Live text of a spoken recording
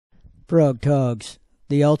Frog toggs,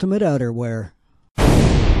 the ultimate outerwear.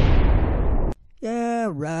 Yeah,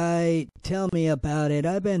 right. Tell me about it.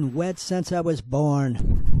 I've been wet since I was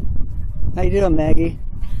born. How you doing, Maggie?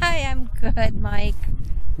 Hi, I'm good, Mike.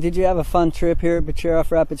 Did you have a fun trip here at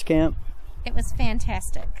Bacheroff Rapids Camp? It was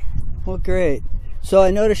fantastic. Well, great. So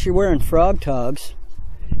I noticed you're wearing frog toggs,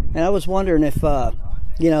 and I was wondering if,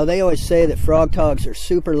 they always say that frog toggs are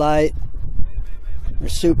super light, they're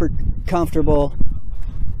super comfortable,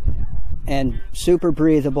 and super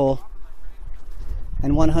breathable,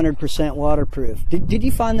 and 100% waterproof. Did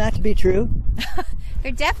you find that to be true?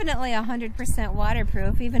 They're definitely 100%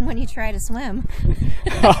 waterproof, even when you try to swim.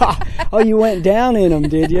 Oh, you went down in them,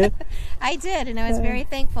 did you? I did, and I was very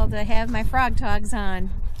thankful to have my frog togs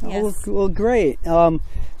on. Yes. Oh, well, great.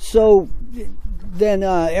 So then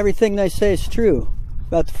everything they say is true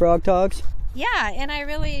about the frog togs? Yeah, and I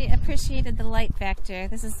really appreciated the light factor.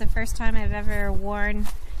 This is the first time I've ever worn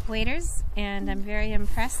waders, and I'm very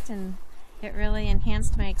impressed, and it really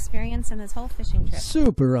enhanced my experience in this whole fishing trip.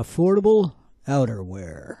 Super affordable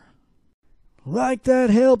outerwear. Like that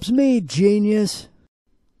helps me, genius.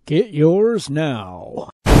 Get yours now.